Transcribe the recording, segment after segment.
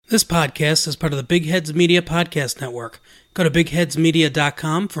This podcast is part of the Big Heads Media Podcast Network. Go to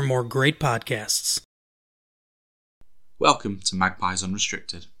bigheadsmedia.com for more great podcasts. Welcome to Magpies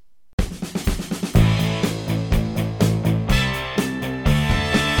Unrestricted.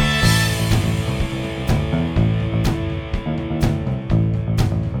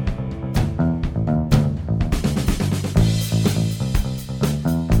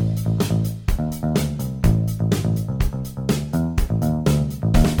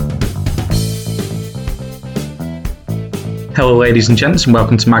 Hello ladies and gents, and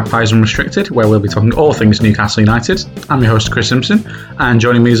welcome to Magpies Unrestricted, where we'll be talking all things Newcastle United. I'm your host Chris Simpson, and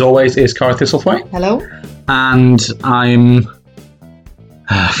joining me as always is Cara Thistlethwaite. Hello. And I'm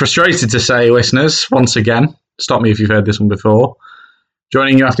frustrated to say, listeners, once again, stop me if you've heard this one before,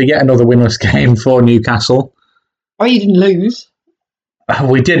 joining you after yet another winless game for Newcastle. Oh, you didn't lose?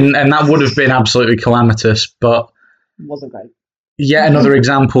 We didn't, and that would have been absolutely calamitous, but It wasn't great. yet another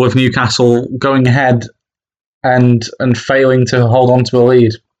example of Newcastle going ahead and failing to hold on to a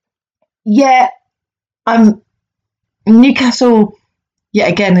lead. Yeah, Newcastle,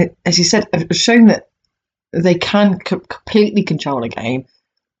 yet again, as you said, have shown that they can completely control a game.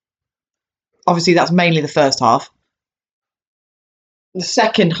 Obviously, that's mainly the first half. The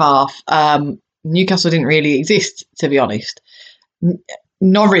second half, Newcastle didn't really exist, to be honest.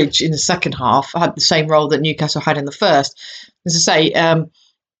 Norwich in the second half had the same role that Newcastle had in the first. As I say,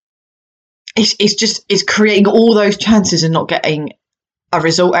 it's creating all those chances and not getting a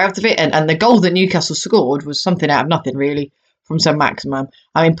result out of it. And the goal that Newcastle scored was something out of nothing, really, from Saint-Maximin.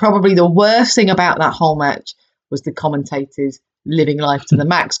 I mean, probably the worst thing about that whole match was the commentators living life to the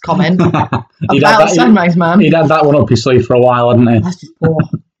max comment about Saint-Maximin. He'd had that one up his sleeve for a while, hadn't he? That's just poor.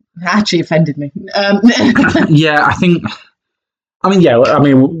 It actually offended me. Yeah,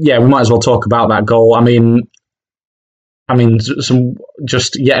 we might as well talk about that goal. Some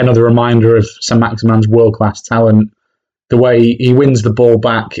just yet another reminder of Saint-Maximin's world-class talent. The way he wins the ball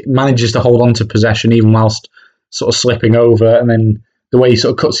back, manages to hold on to possession even whilst sort of slipping over, and then the way he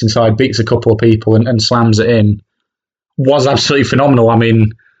sort of cuts inside, beats a couple of people and slams it in was absolutely phenomenal. I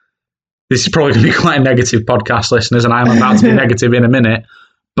mean, this is probably going to be quite a negative podcast, listeners, and I'm about to be negative in a minute,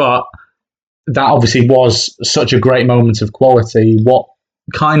 but that obviously was such a great moment of quality. What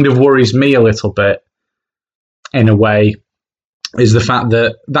kind of worries me a little bit, in a way, is the fact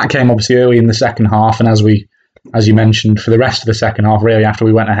that came obviously early in the second half, and as you mentioned, for the rest of the second half, really, after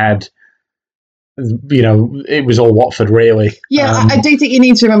we went ahead, it was all Watford, really. Yeah, I do think you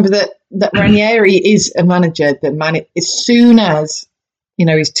need to remember that Ranieri is a manager that as soon as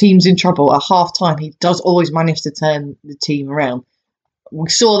his team's in trouble at half time, he does always manage to turn the team around. We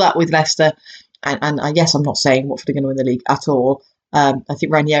saw that with Leicester, and yes, I'm not saying Watford are going to win the league at all. I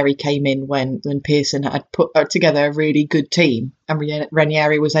think Ranieri came in when Pearson had put together a really good team, and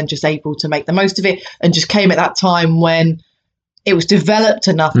Ranieri was then just able to make the most of it, and just came at that time when it was developed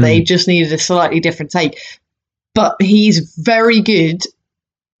enough that he just needed a slightly different take. But he's very good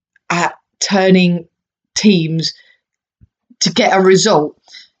at turning teams to get a result,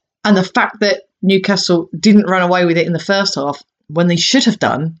 and the fact that Newcastle didn't run away with it in the first half when they should have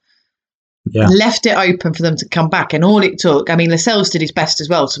done, left it open for them to come back. And all it took, Lascelles did his best as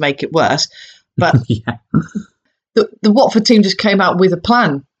well to make it worse, but the Watford team just came out with a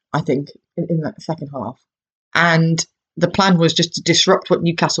plan, I think, in that second half. And the plan was just to disrupt what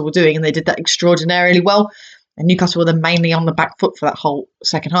Newcastle were doing, and they did that extraordinarily well. And Newcastle were then mainly on the back foot for that whole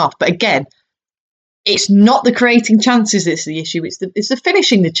second half. But again, it's not the creating chances that's the issue, it's the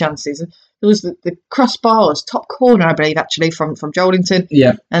finishing the chances. And there was the crossbars, top corner, I believe, actually, from Joelinton.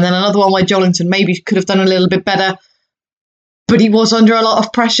 Yeah. And then another one where Joelinton maybe could have done a little bit better, but he was under a lot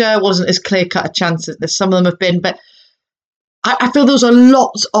of pressure. It wasn't as clear-cut a chance as some of them have been. But I feel there was a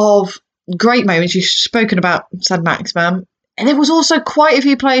lot of great moments. You've spoken about Saint-Maximin, and there was also quite a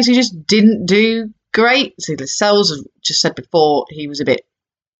few players who just didn't do great. So Lascelles, as just said before, he was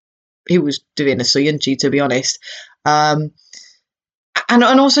doing a Soyuncu, to be honest. And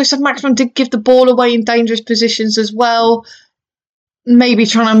also Saint-Maximin did give the ball away in dangerous positions as well. Maybe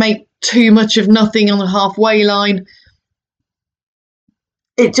trying to make too much of nothing on the halfway line.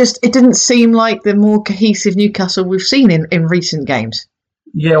 It didn't seem like the more cohesive Newcastle we've seen in recent games.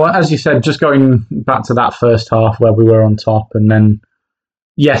 Yeah, well, as you said, just going back to that first half where we were on top, and then,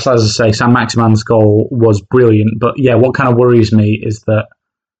 yes, as I say, Saint-Maximin's goal was brilliant, but yeah, what kind of worries me is that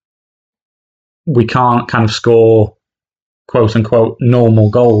we can't kind of score quote-unquote normal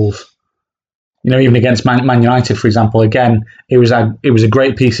goals. Even against Man United, for example, again, it was a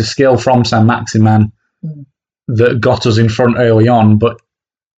great piece of skill from Saint-Maximin that got us in front early on, but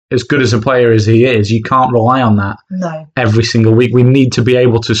as good as a player as he is, you can't rely on that every single week. We need to be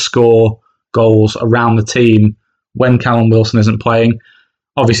able to score goals around the team when Callum Wilson isn't playing.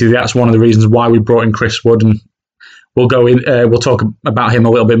 Obviously, that's one of the reasons why we brought in Chris Wood, and we'll talk about him a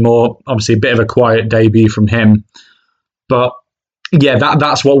little bit more. Obviously, a bit of a quiet debut from him, but yeah,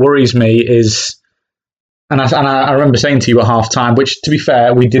 that's what worries me is. And I remember saying to you at half time, which, to be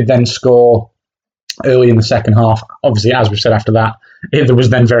fair, we did then score early in the second half. Obviously, as we've said after that, there was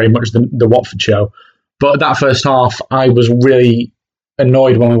then very much the Watford show. But that first half, I was really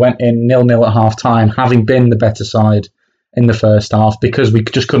annoyed when we went in 0-0 at half time, having been the better side in the first half, because we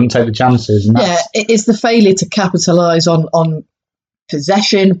just couldn't take the chances. And it's the failure to capitalise on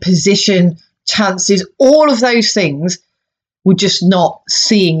possession, position, chances, all of those things. We're just not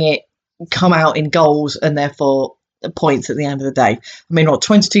seeing it come out in goals and therefore points at the end of the day. I mean,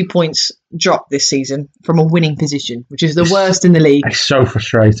 22 points dropped this season from a winning position, which is the worst in the league. It's so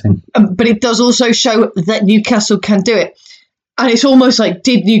frustrating. But it does also show that Newcastle can do it. And it's almost like,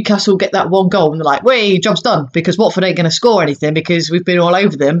 did Newcastle get that one goal? And they're like, wait, job's done, because Watford ain't going to score anything because we've been all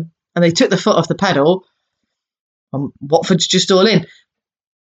over them. And they took the foot off the pedal. Watford's just all in.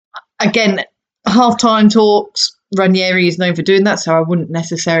 Again, half-time talks. Ranieri is known for doing that, so I wouldn't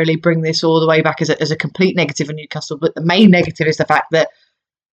necessarily bring this all the way back as a complete negative on Newcastle. But the main negative is the fact that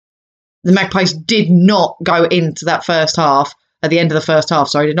the Magpies did not go into that first half, at the end of the first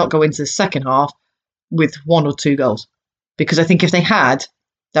half, did not go into the second half with 1 or 2 goals. Because I think if they had,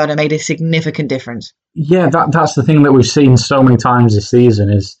 that would have made a significant difference. Yeah, that's the thing that we've seen so many times this season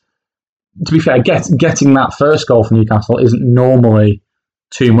is, to be fair, getting that first goal for Newcastle isn't normally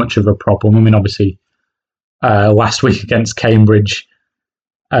too much of a problem. I mean, obviously, last week against Cambridge,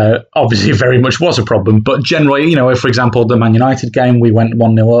 obviously very much was a problem. But generally, if, for example, the Man United game, we went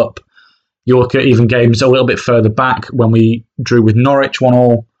 1-0 up. You look at even games a little bit further back when we drew with Norwich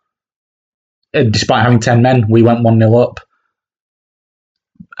 1-1. Despite having 10 men, we went 1-0 up.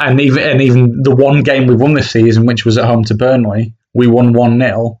 And even the one game we won this season, which was at home to Burnley, we won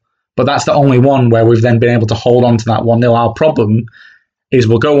 1-0. But that's the only one where we've then been able to hold on to that 1-0. Our problem is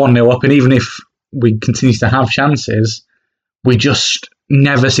we'll go 1-0 up, and even if we continue to have chances, we just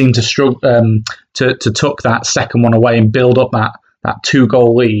never seem to struggle to tuck that second one away and build up that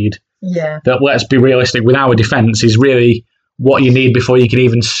 2-goal lead. Yeah. That, let's be realistic, with our defence is really what you need before you can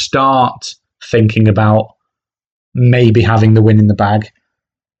even start thinking about maybe having the win in the bag.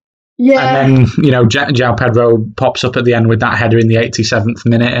 Yeah. And then, João Pedro pops up at the end with that header in the 87th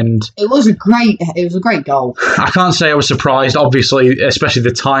minute, and it was a great goal. I can't say I was surprised, obviously, especially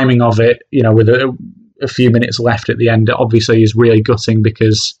the timing of it, with a few minutes left at the end, it obviously is really gutting,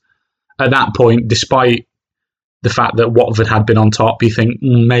 because at that point, despite the fact that Watford had been on top, you think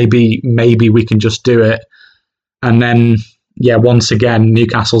maybe we can just do it. And then, once again,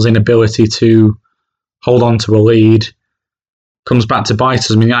 Newcastle's inability to hold on to a lead comes back to bite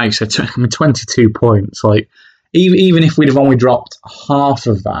us. I mean, like I said, 22 points. Like, even if we'd have only dropped half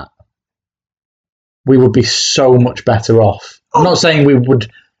of that, we would be so much better off. I'm not saying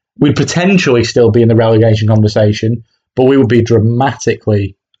we'd potentially still be in the relegation conversation, but we would be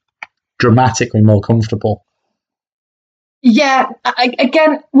dramatically more comfortable. Yeah, I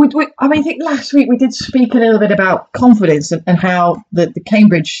think last week we did speak a little bit about confidence and how the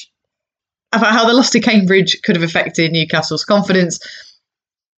loss to Cambridge could have affected Newcastle's confidence.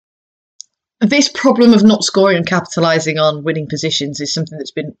 This problem of not scoring and capitalising on winning positions is something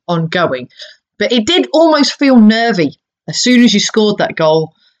that's been ongoing. But it did almost feel nervy. As soon as you scored that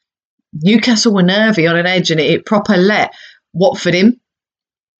goal, Newcastle were nervy, on an edge, and it proper let Watford in.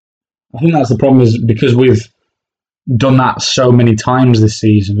 I think that's the problem, is because we've done that so many times this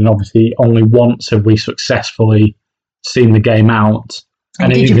season, and obviously only once have we successfully seen the game out.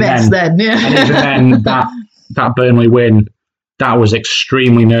 And did your best then. Yeah. And even then, that Burnley win, that was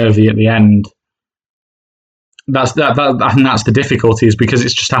extremely nervy at the end. I think that's the difficulty, is because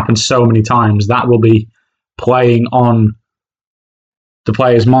it's just happened so many times. That will be playing on the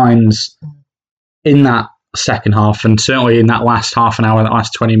players' minds in that second half, and certainly in that last half an hour, that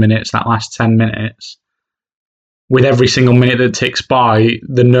last 20 minutes, that last 10 minutes. With every single minute that ticks by,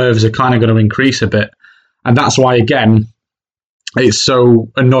 the nerves are kind of going to increase a bit. And that's why, again, it's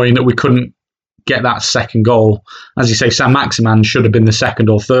so annoying that we couldn't get that second goal. As you say, Saint-Maximin should have been the second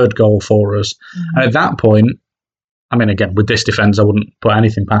or third goal for us. Mm-hmm. And at that point, I mean, again, with this defence, I wouldn't put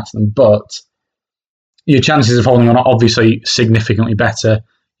anything past them, but your chances of holding on are obviously significantly better.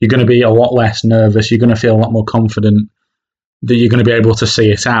 You're going to be a lot less nervous. You're going to feel a lot more confident that you're going to be able to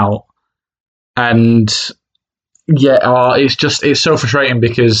see it out. And it's so frustrating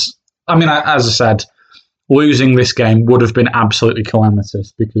because, I mean, as I said, losing this game would have been absolutely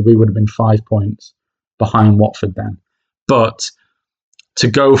calamitous because we would have been 5 points behind Watford then. But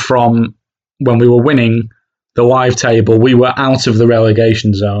to go from when we were winning the live table, we were out of the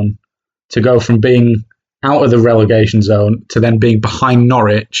relegation zone, to go from being out of the relegation zone to then being behind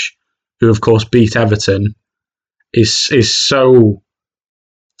Norwich, who of course beat Everton, is so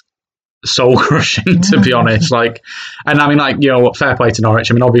soul crushing, to be honest. Fair play to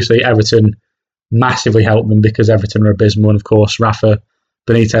Norwich. I mean, obviously Everton massively helped them because Everton are abysmal, and of course Rafa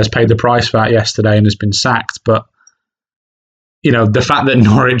Benitez paid the price for that yesterday and has been sacked. But the fact that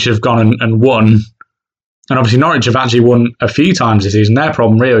Norwich have gone and won, and obviously Norwich have actually won a few times this season. Their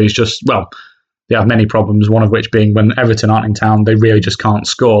problem really is just, they have many problems, one of which being when Everton aren't in town, they really just can't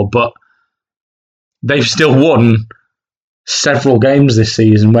score. But they've still won several games this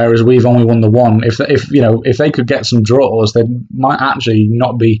season, whereas we've only won the one. If they could get some draws, they might actually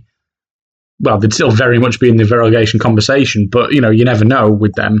not be. Well, they'd still very much be in the relegation conversation, but you never know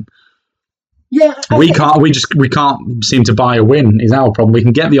with them. Yeah, we can't seem to buy a win is our problem. We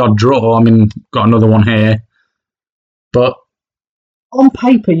can get the odd draw. I mean, got another one here, but on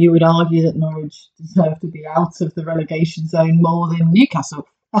paper, you would argue that Norwich deserve to be out of the relegation zone more than Newcastle.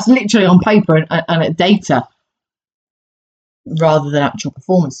 That's literally on paper and at data, rather than actual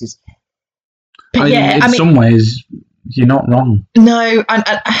performances. But in some ways, you're not wrong. No, and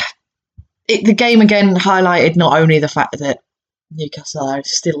the game again highlighted not only the fact that Newcastle are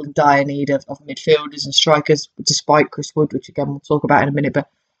still in dire need of midfielders and strikers, despite Chris Wood, which again we'll talk about in a minute, but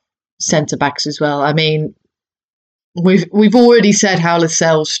centre backs as well. I mean, we've already said how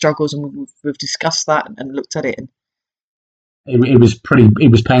Lascelles struggles, and we've discussed that and looked at it. And it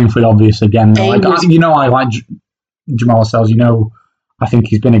was painfully obvious again. I like Jamal Lascelles. I think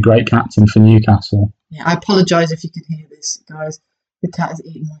he's been a great captain for Newcastle. Yeah, I apologise if you can hear this, guys. The cat is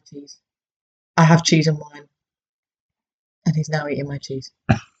eating my cheese. I have cheese and wine, and he's now eating my cheese.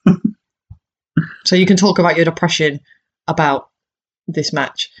 So you can talk about your depression about this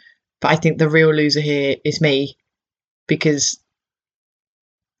match, but I think the real loser here is me, because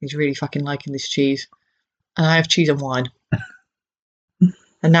he's really fucking liking this cheese, and I have cheese and wine,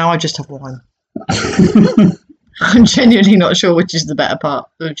 and now I just have wine. I'm genuinely not sure which is the better part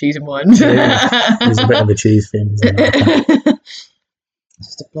of cheese and wine. Yeah, there's a bit of a cheese thing. It's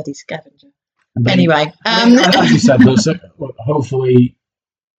just a bloody scavenger. Anyway, as you said, hopefully.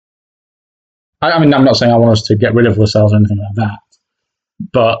 I'm not saying I want us to get rid of Lascelles or anything like that,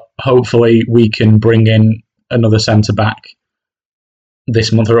 but hopefully we can bring in another centre back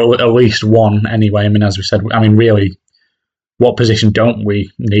this month, or at least one anyway. I mean, as we said, really, what position don't we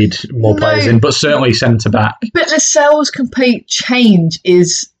need more players in? But certainly centre back. But Lascelles' complete change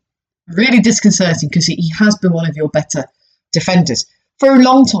is really disconcerting because he has been one of your better defenders for a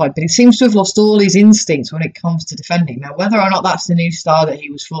long time, but he seems to have lost all his instincts when it comes to defending. Now, whether or not that's the new style that he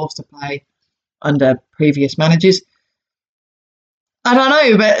was forced to play under previous managers, I don't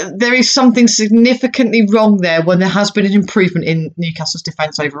know, but there is something significantly wrong there when there has been an improvement in Newcastle's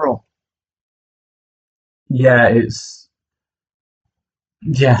defence overall. Yeah, as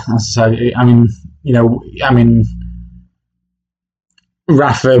I say,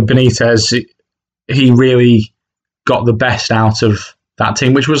 Rafa Benitez, he really got the best out of that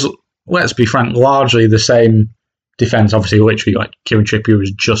team, which was, let's be frank, largely the same defence. Obviously, literally, like Kieran Trippier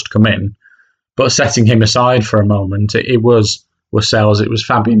was just come in, but setting him aside for a moment, it was Lascelles, it was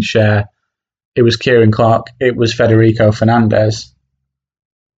Fabian Schär, it was Kieran Clark, it was Federico Fernandez.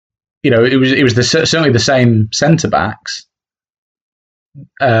 It was certainly the same centre backs.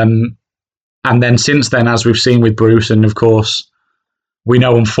 And then since then, as we've seen with Bruce, and of course, we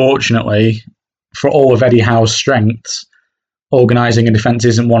know, unfortunately, for all of Eddie Howe's strengths, organising a defence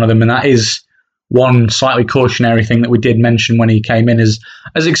isn't one of them. And that is one slightly cautionary thing that we did mention when he came in. As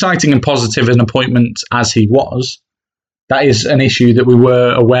exciting and positive an appointment as he was, that is an issue that we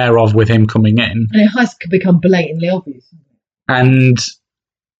were aware of with him coming in. And it has become blatantly obvious. And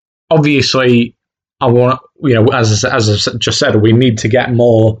obviously, I want, as I just said, we need to get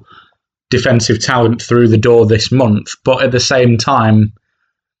more defensive talent through the door this month. But at the same time,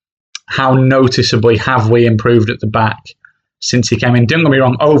 how noticeably have we improved at the back since he came in? Don't get me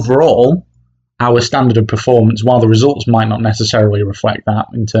wrong, overall, our standard of performance, while the results might not necessarily reflect that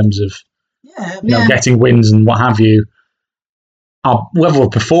in terms of getting wins and what have you, our level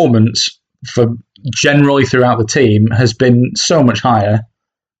of performance for generally throughout the team has been so much higher.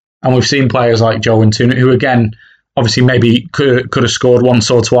 And we've seen players like Joe Intuna, who again, obviously maybe could have scored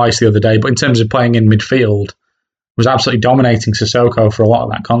once or twice the other day, but in terms of playing in midfield, was absolutely dominating Sissoko for a lot of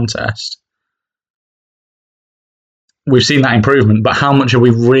that contest. We've seen that improvement, but how much have we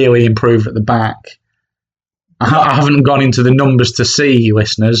really improved at the back? I haven't gone into the numbers to see,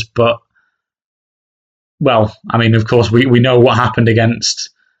 listeners, but, well, I mean, of course, we know what happened against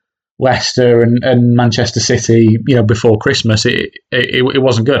Leicester and Manchester City, before Christmas. It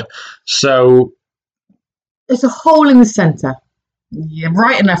wasn't good. So there's a hole in the centre. Your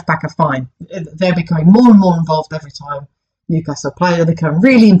right and left back are fine. They're becoming more and more involved every time Newcastle play. They become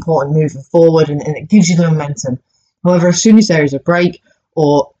really important moving forward, and it gives you the momentum. However, as soon as there is a break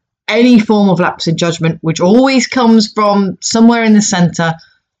or any form of lapse in judgment, which always comes from somewhere in the centre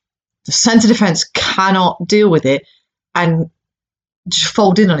defence cannot deal with it and just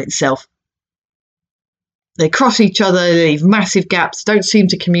fold in on itself. They cross each other, they leave massive gaps, don't seem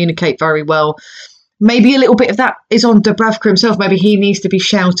to communicate very well. Maybe a little bit of that is on Dubravka himself. Maybe he needs to be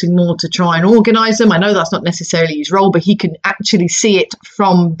shouting more to try and organise them. I know that's not necessarily his role, but he can actually see it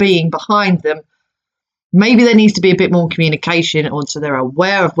from being behind them. Maybe there needs to be a bit more communication, or so they're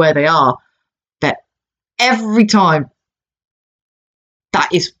aware of where they are. That every time, that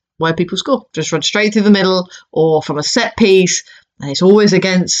is where people score. Just run straight through the middle or from a set piece, and it's always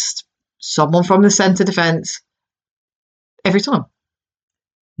against someone from the centre defence every time.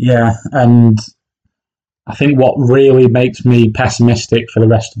 Yeah, and I think what really makes me pessimistic for the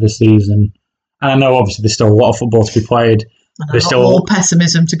rest of the season, and I know obviously there's still a lot of football to be played. There's still more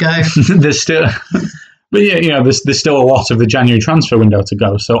pessimism to go. There's still, but yeah, there's still a lot of the January transfer window to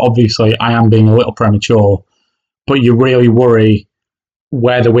go. So obviously I am being a little premature, but you really worry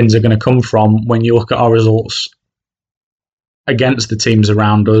where the wins are going to come from when you look at our results against the teams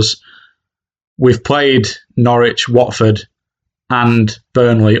around us. We've played Norwich, Watford, and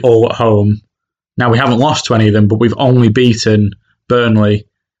Burnley all at home. Now, we haven't lost to any of them, but we've only beaten Burnley.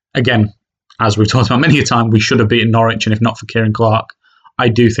 Again, as we've talked about many a time, we should have beaten Norwich, and if not for Kieran Clark, I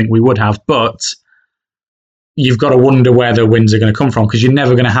do think we would have. But you've got to wonder where the wins are going to come from, because you're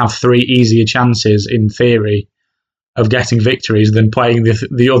never going to have three easier chances, in theory, of getting victories than playing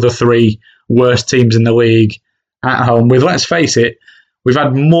the other three worst teams in the league at home. With, let's face it, we've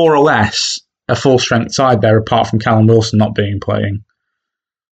had more or less a full-strength side there, apart from Callum Wilson not being playing.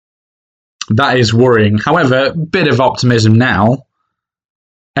 That is worrying. However, a bit of optimism now.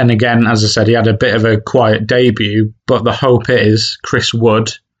 And again, as I said, he had a bit of a quiet debut, but the hope is Chris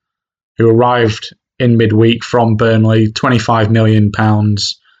Wood, who arrived in midweek from Burnley, £25 million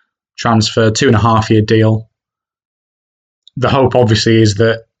transfer, 2.5-year deal. The hope, obviously, is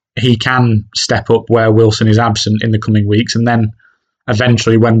that he can step up where Wilson is absent in the coming weeks, and then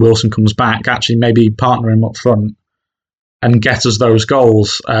eventually, when Wilson comes back, actually maybe partner him up front and get us those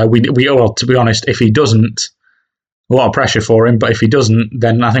goals. Well, to be honest, if he doesn't, a lot of pressure for him, but if he doesn't,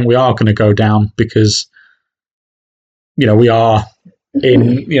 then I think we are going to go down, because, we are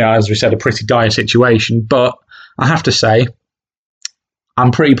in, as we said, a pretty dire situation. But I have to say,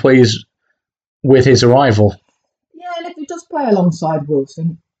 I'm pretty pleased with his arrival. Yeah, and if he does play alongside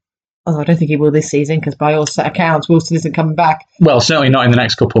Wilson, although I don't think he will this season, because by all set accounts, Wilson isn't coming back. Well, certainly not in the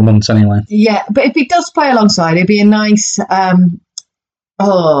next couple of months anyway. Yeah, but if he does play alongside, it'd be a nice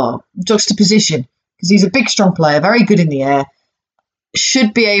juxtaposition, because he's a big, strong player, very good in the air,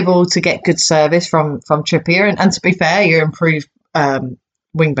 should be able to get good service from Trippier, and to be fair, you're improved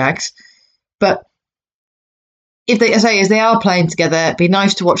wing-backs. But if they, as they are playing together, it'd be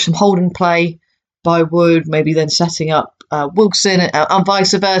nice to watch them hold and play by Wood, maybe then setting up Wilson and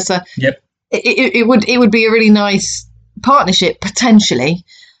vice versa. Yep. It would be a really nice partnership, potentially.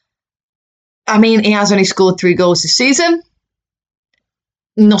 I mean, he has only scored 3 goals this season.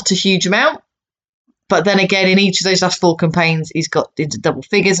 Not a huge amount. But then again, in each of those last 4 campaigns, he's got into double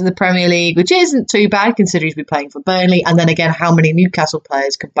figures in the Premier League, which isn't too bad considering he's been playing for Burnley. And then again, how many Newcastle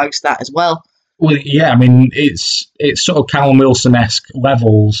players can boast that as well? Well, yeah, I mean, it's sort of Callum Wilson-esque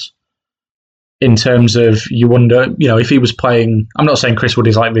levels. In terms of, you wonder, if he was playing, I'm not saying Chris Wood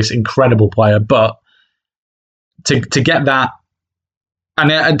is like this incredible player, but to get that,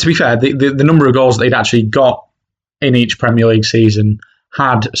 and to be fair, the number of goals that he'd actually got in each Premier League season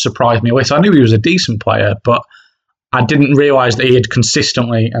had surprised me a little. I knew he was a decent player, but I didn't realise that he had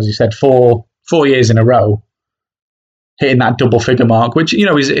consistently, as you said, 4 years in a row, hitting that double figure mark, which,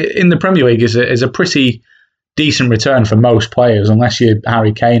 is in the Premier League is a pretty decent return for most players, unless you're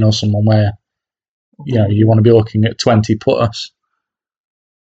Harry Kane or someone where you want to be looking at 20 plus.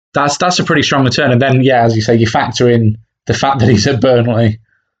 That's a pretty strong return. And then, yeah, as you say, you factor in the fact that he's at Burnley.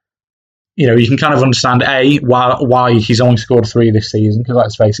 You can kind of understand, A, why he's only scored 3 this season, because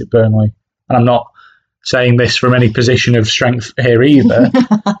let's face it, Burnley, and I'm not saying this from any position of strength here either,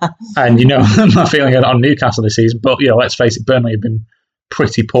 and I'm not feeling it on Newcastle this season, but let's face it, Burnley have been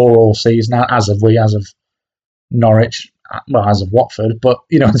pretty poor all season, as of Norwich, well, as of Watford, but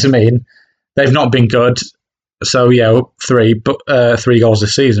you know what I mean. They've not been good. So yeah, 3 goals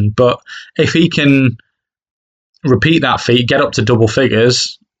this season. But if he can repeat that feat, get up to double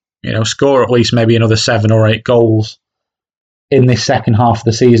figures, score at least maybe another 7 or 8 goals in this second half of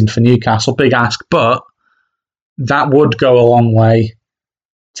the season for Newcastle, big ask, but that would go a long way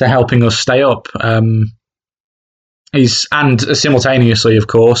to helping us stay up. And simultaneously, of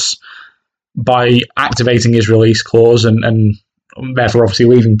course, by activating his release clause and therefore obviously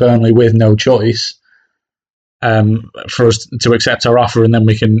leaving Burnley with no choice for us to accept our offer, and then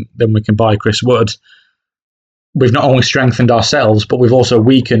we can buy Chris Wood. We've not only strengthened ourselves, but we've also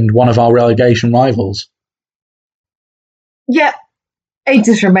weakened one of our relegation rivals. Yeah, it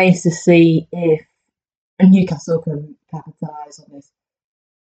just remains to see if Newcastle can capitalise on this.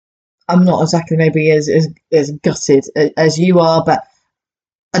 I'm not exactly maybe as gutted as you are, but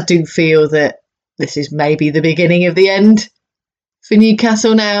I do feel that this is maybe the beginning of the end for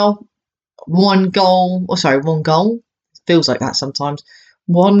Newcastle now. One goal. It feels like that sometimes.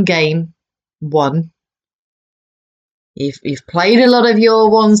 One game, won. You've played a lot of your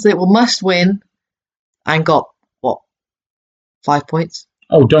ones that were must win and got, 5 points?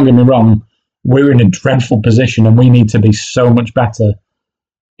 Oh, don't get me wrong. We're in a dreadful position and we need to be so much better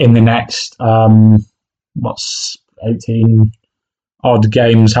in the next, 18 odd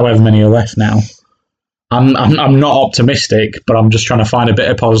games, however many are left now. I'm not optimistic, but I'm just trying to find a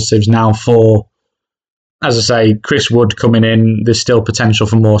bit of positives now for, as I say, Chris Wood coming in. There's still potential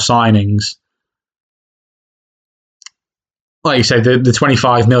for more signings. Like you say, the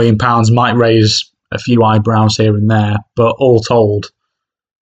 £25 million might raise a few eyebrows here and there, but all told,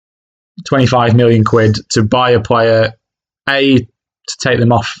 25 million quid to buy a player, to take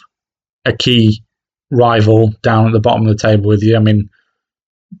them off a key rival down at the bottom of the table with you. I mean,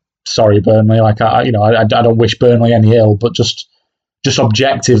 sorry, Burnley. I don't wish Burnley any ill, but just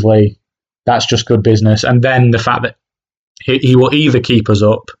objectively, that's just good business. And then the fact that he will either keep us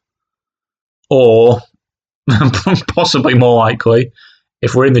up, or possibly more likely,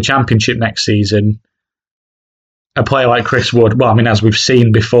 if we're in the Championship next season, a player like Chris Wood, as we've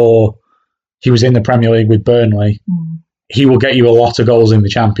seen before, he was in the Premier League with Burnley, he will get you a lot of goals in the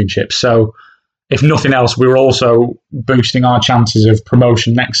Championship. So, if nothing else, we're also boosting our chances of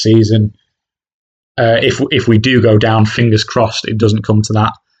promotion next season. If we do go down, fingers crossed it doesn't come to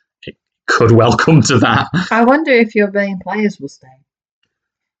that. It could well come to that. I wonder if your main players will stay.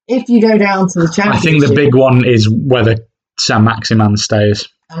 If you go down to the Championship. I think the big one is whether Saint-Maximin stays.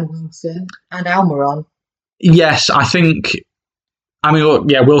 And Wilson and Almiron. Yes, I think.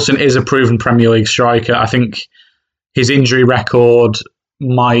 Wilson is a proven Premier League striker. I think his injury record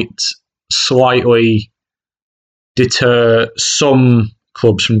might slightly deter some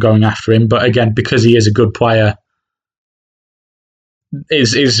clubs from going after him, but again, because he is a good player,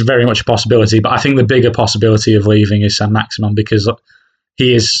 is very much a possibility. But I think the bigger possibility of leaving is Saint-Maximin, because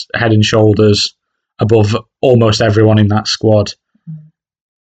he is head and shoulders above almost everyone in that squad.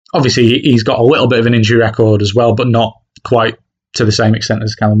 Obviously, he's got a little bit of an injury record as well, but not quite to the same extent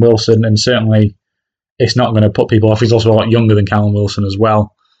as Callum Wilson, and certainly it's not going to put people off. He's also a lot younger than Callum Wilson as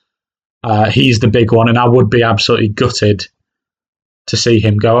well. He's the big one, and I would be absolutely gutted to see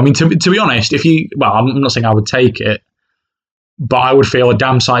him go. I mean, to be honest, I'm not saying I would take it, but I would feel a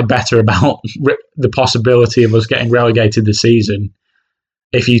damn sight better about the possibility of us getting relegated this season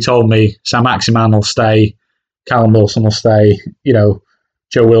if you told me Saint-Maximin will stay, Callum Wilson will stay, Joe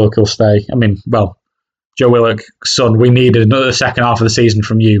Willock will stay. I mean, Joe Willock, son, we needed another second half of the season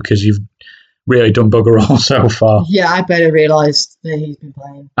from you because you've really done bugger all so far. Yeah, I better realise that he's been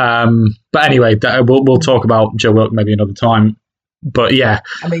playing. But anyway, we'll talk about Joe Willock maybe another time. But yeah.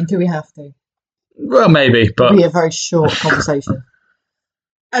 I mean, do we have to? Well, maybe, but it'll be a very short conversation.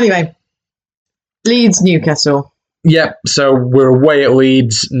 Anyway, Leeds, Newcastle. Yep, so we're away at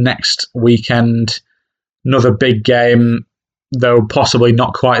Leeds next weekend. Another big game, though possibly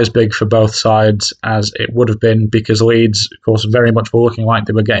not quite as big for both sides as it would have been, because Leeds, of course, very much were looking like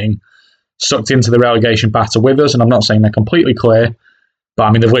they were getting sucked into the relegation battle with us, and I'm not saying they're completely clear, but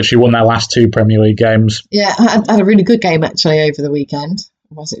I mean, they've literally won their last 2 Premier League games. Yeah, I had a really good game actually over the weekend.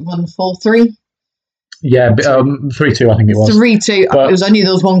 Was it 1-4-3? Yeah, 3-2 I think it was. 3-2. I knew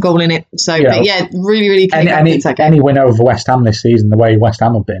there was 1 goal in it. So, really, really came any win over West Ham this season, the way West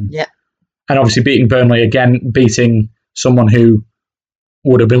Ham have been. Yeah. And obviously beating Burnley again, beating someone who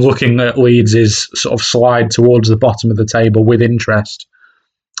would have been looking at Leeds' sort of slide towards the bottom of the table with interest.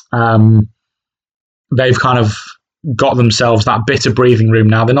 They've kind of got themselves that bit of breathing room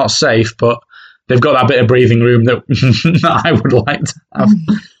now. They're not safe, but they've got that bit of breathing room that, that I would like to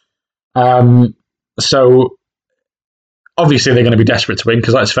have. So obviously they're going to be desperate to win,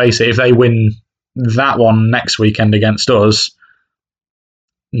 because let's face it, if they win that one next weekend against us,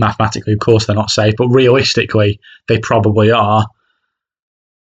 mathematically, of course, they're not safe, but realistically, they probably are.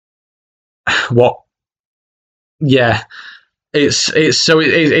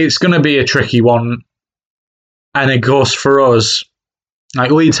 It's going to be a tricky one. And of course, for us,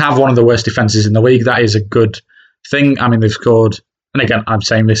 like Leeds have one of the worst defences in the league. That is a good thing. I mean, they've scored, and again, I'm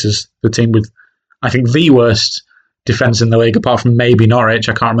saying this is the team with, I think, the worst defence in the league, apart from maybe Norwich.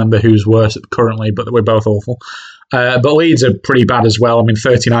 I can't remember who's worse currently, but we're both awful. But Leeds are pretty bad as well. I mean,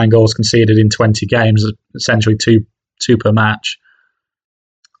 39 goals conceded in 20 games, essentially two per match.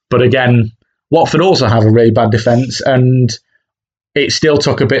 But again, Watford also have a really bad defence, and it still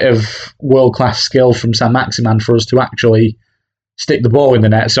took a bit of world-class skill from Saint-Maximin for us to actually stick the ball in the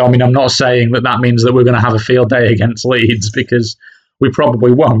net. So, I mean, I'm not saying that means that we're going to have a field day against Leeds, because we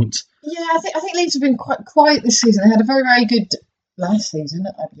probably won't. Yeah, I think Leeds have been quite quiet this season. They had a very, very good last season,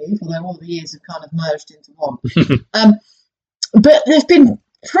 I believe, although all the years have kind of merged into one. But they've been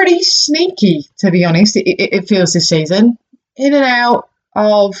pretty sneaky, to be honest, it feels this season. In and out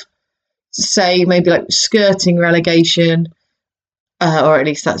of, say, maybe like skirting relegation, or at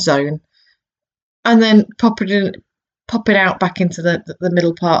least that zone, and then popping out back into the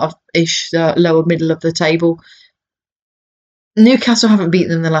middle part of the lower middle of the table. Newcastle haven't beaten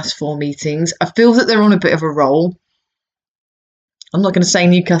them in the last 4 meetings. I feel that they're on a bit of a roll. I'm not going to say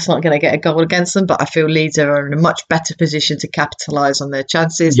Newcastle aren't going to get a goal against them, but I feel Leeds are in a much better position to capitalise on their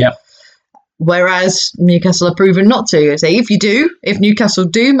chances. Yep. Whereas Newcastle are proven not to. I say if Newcastle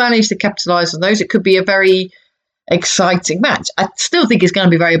do manage to capitalise on those, it could be a very exciting match. I still think it's going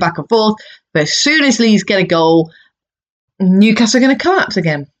to be very back and forth, but as soon as Leeds get a goal, Newcastle are going to collapse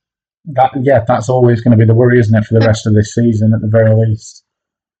again. That's always going to be the worry, isn't it, for the rest of this season at the very least.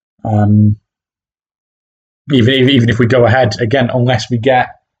 Even if we go ahead, again, unless we get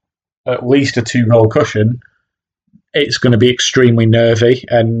at least a 2-goal cushion, it's going to be extremely nervy.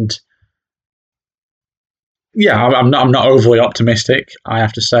 And yeah, I'm not overly optimistic, I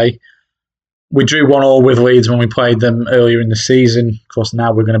have to say. We drew 1-1 with Leeds when we played them earlier in the season. Of course,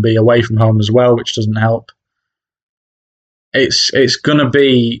 now we're going to be away from home as well, which doesn't help. It's going to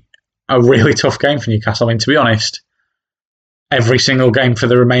be a really tough game for Newcastle. I mean, to be honest, every single game for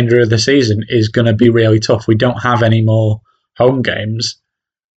the remainder of the season is going to be really tough. We don't have any more home games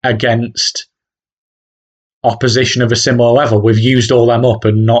against opposition of a similar level. We've used all them up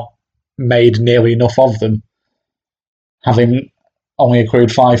and not made nearly enough of them, having only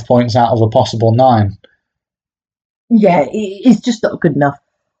accrued 5 points out of a possible 9. Yeah, it's just not good enough.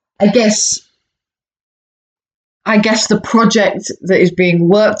 I guess the project that is being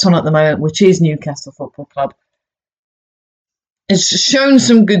worked on at the moment, which is Newcastle Football Club, has shown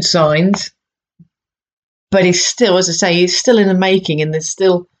some good signs, but it's still, as I say, it's still in the making, and there's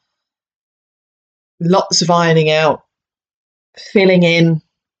still lots of ironing out, filling in,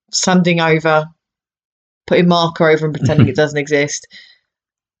 sanding over, putting marker over and pretending it doesn't exist.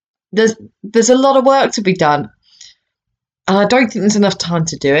 There's a lot of work to be done, and I don't think there's enough time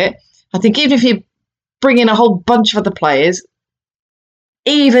to do it. I think even if you bring in a whole bunch of other players,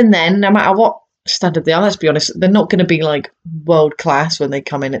 even then, no matter what standard they are, let's be honest, they're not going to be like world class when they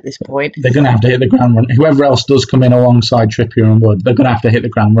come in at this point. They're going to have to hit the ground running. Whoever else does come in alongside Trippier and Wood, they're going to have to hit the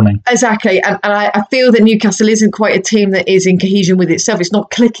ground running. Exactly, and I feel that Newcastle isn't quite a team that is in cohesion with itself. It's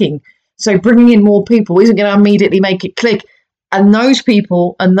not clicking. So bringing in more people isn't going to immediately make it click. And those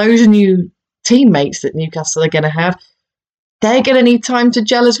people and those new teammates that Newcastle are going to have, they're going to need time to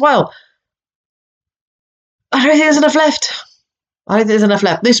gel as well. I don't think there's enough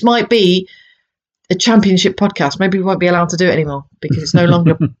left. This might be a championship podcast. Maybe we won't be allowed to do it anymore because it's no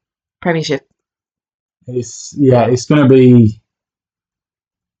longer Premiership. It's going to be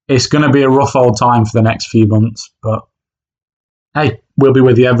a rough old time for the next few months, but hey, we'll be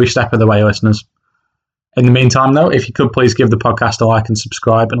with you every step of the way, listeners. In the meantime, though, if you could please give the podcast a like and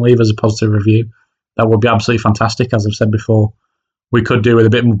subscribe and leave us a positive review, that would be absolutely fantastic. As I've said before, we could do with a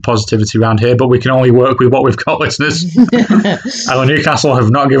bit more positivity around here, but we can only work with what we've got, listeners. And Newcastle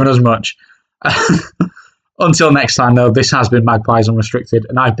have not given us much. Until next time, though, this has been Magpies Unrestricted,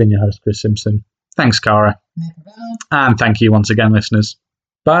 and I've been your host, Chris Simpson. Thanks, Cara. And thank you once again, listeners.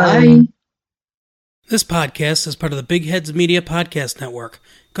 Bye. This podcast is part of the Big Heads Media Podcast Network.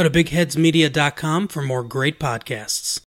 Go to bigheadsmedia.com for more great podcasts.